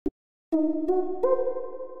Occasion,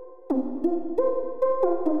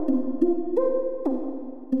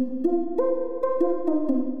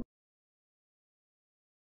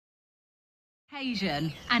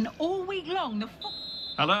 and all week long the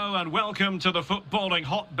Hello and welcome to the footballing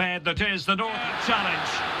hotbed that is the North Challenge.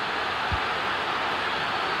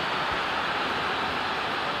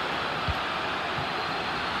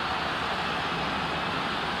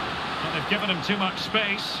 But they've given him too much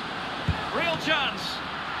space. Real chance.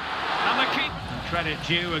 And the keep. Credit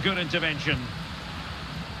due, a good intervention.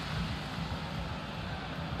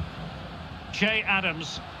 Che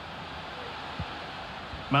Adams.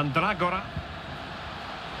 Mandragora.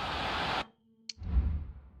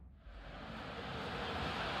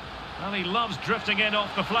 Well, he loves drifting in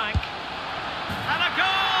off the flank. And a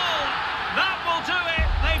goal! That will do it!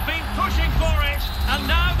 They've been pushing for it, and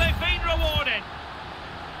now they've been rewarded.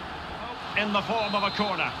 In the form of a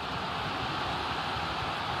corner.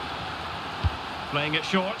 Playing it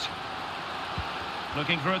short.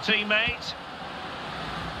 Looking for a teammate.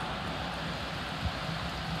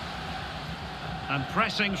 And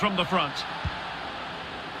pressing from the front.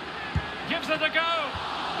 Gives it a go!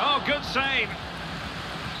 Oh, good save.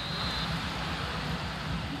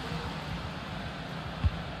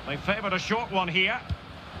 They favoured a short one here.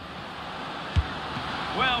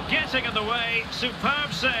 Well, getting in the way,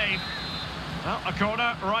 superb save. Well, a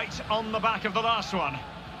corner right on the back of the last one.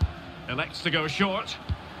 Elects to go short.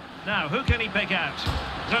 Now, who can he pick out?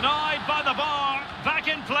 Denied by the bar. Back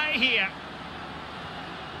in play here.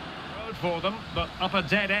 Road for them, but up a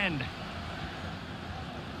dead end.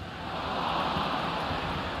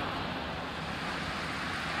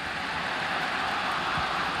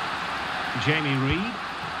 Jamie Reed.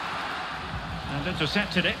 And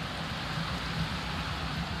intercepted it.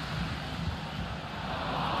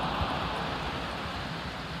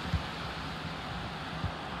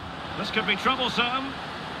 This could be troublesome.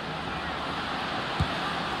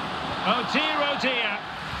 Oh dear, oh dear.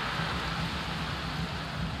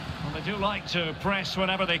 Well, they do like to press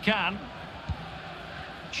whenever they can.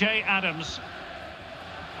 Che Adams.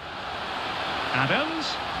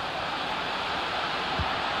 Adams.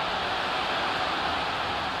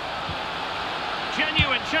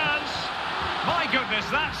 Genuine chance. My goodness,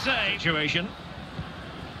 that save. Situation.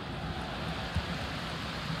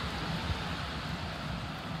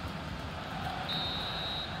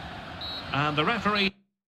 And the referee.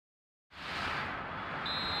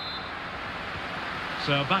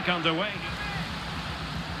 So back underway.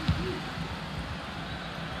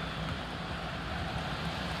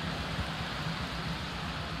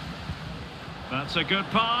 That's a good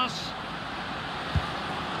pass.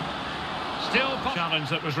 Still challenge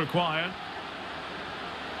that was required.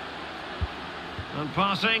 And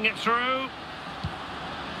passing it through.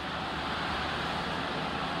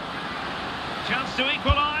 Chance to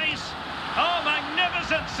equalise. Oh,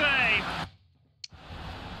 magnificent save.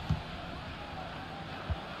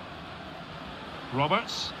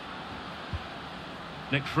 Roberts.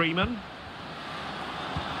 Nick Freeman.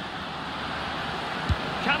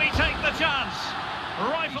 Can he take the chance?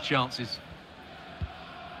 Rifle chances.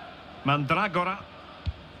 Mandragora.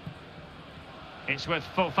 It's with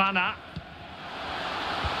Fofana.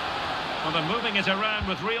 Well, they're moving it around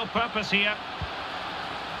with real purpose here.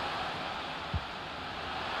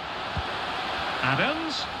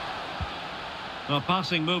 Adams. Well,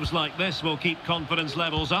 passing moves like this will keep confidence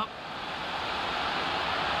levels up.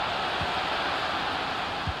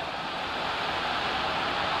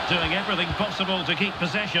 Doing everything possible to keep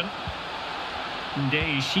possession.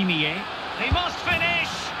 Ndeye. He must finish!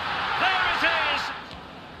 There it is!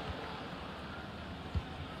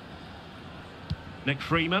 Nick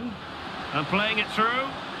Freeman. And playing it through.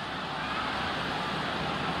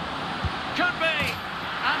 Could be!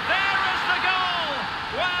 And there is the goal!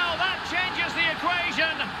 Well, that changes the equation,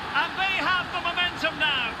 and they have the momentum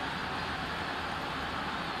now.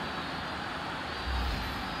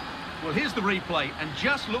 Well, here's the replay, and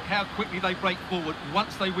just look how quickly they break forward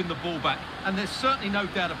once they win the ball back. And there's certainly no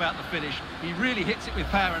doubt about the finish. He really hits it with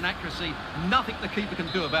power and accuracy. Nothing the keeper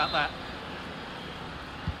can do about that.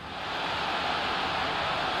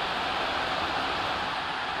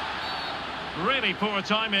 Really poor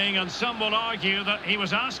timing, and some will argue that he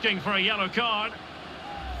was asking for a yellow card.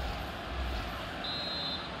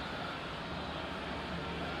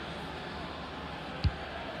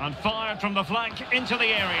 And fired from the flank into the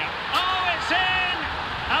area. Oh, it's in!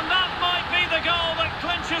 And that might be the goal that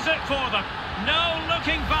clinches it for them. No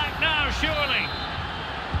looking back now, surely.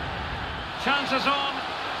 Chances on.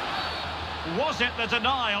 Was it the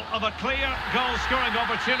denial of a clear goal-scoring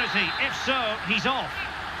opportunity? If so, he's off.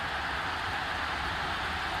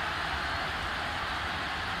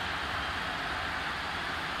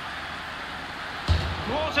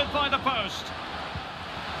 Thwarted by the post.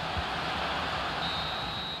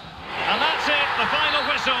 And that's it, the final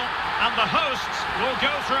whistle, and the hosts will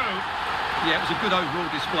go through. Yeah, it was a good overall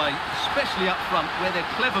display, especially up front, where their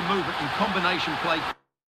clever movement and combination play